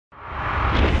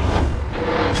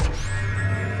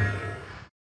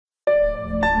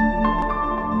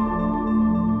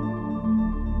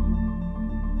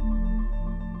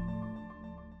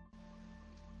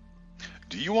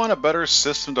you want a better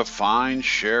system to find,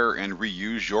 share, and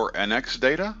reuse your NX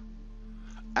data?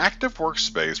 Active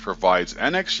Workspace provides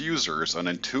NX users an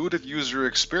intuitive user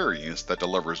experience that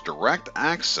delivers direct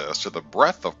access to the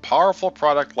breadth of powerful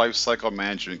product lifecycle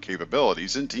management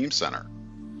capabilities in Teamcenter.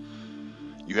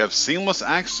 You have seamless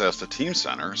access to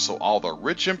Teamcenter, so all the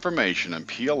rich information in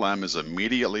PLM is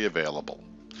immediately available.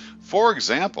 For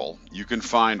example, you can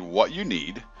find what you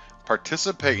need,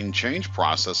 participate in change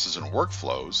processes and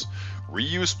workflows,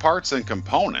 reuse parts and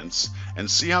components, and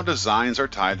see how designs are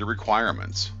tied to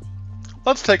requirements.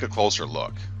 Let's take a closer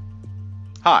look.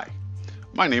 Hi,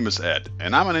 my name is Ed,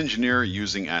 and I'm an engineer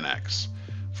using NX.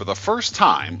 For the first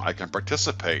time, I can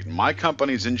participate in my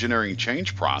company's engineering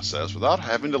change process without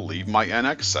having to leave my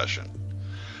NX session.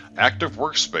 Active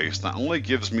Workspace not only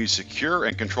gives me secure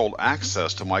and controlled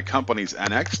access to my company's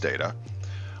NX data,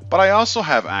 but I also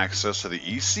have access to the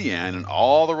ECN and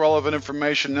all the relevant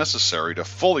information necessary to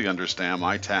fully understand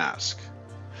my task.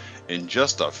 In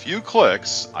just a few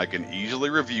clicks, I can easily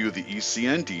review the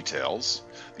ECN details,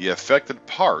 the affected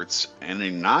parts, and any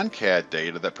non-CAD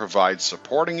data that provides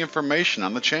supporting information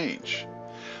on the change.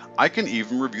 I can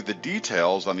even review the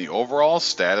details on the overall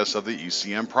status of the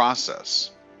ECN process.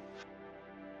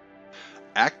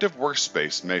 Active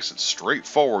Workspace makes it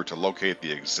straightforward to locate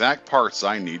the exact parts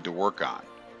I need to work on.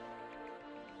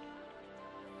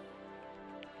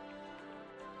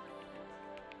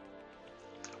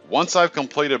 Once I've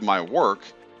completed my work,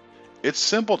 it's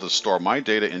simple to store my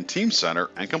data in Teamcenter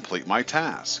and complete my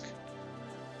task.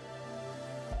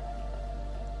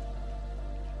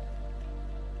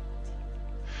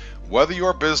 Whether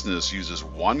your business uses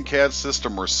one CAD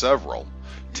system or several,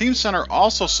 Teamcenter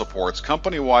also supports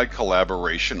company-wide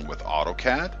collaboration with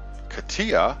AutoCAD,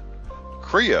 CATIA,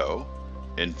 Creo,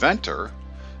 Inventor,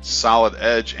 Solid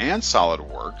Edge, and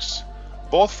SolidWorks,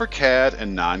 both for CAD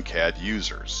and non-CAD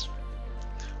users.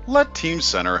 Let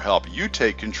Teamcenter help you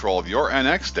take control of your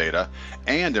NX data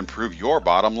and improve your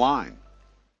bottom line.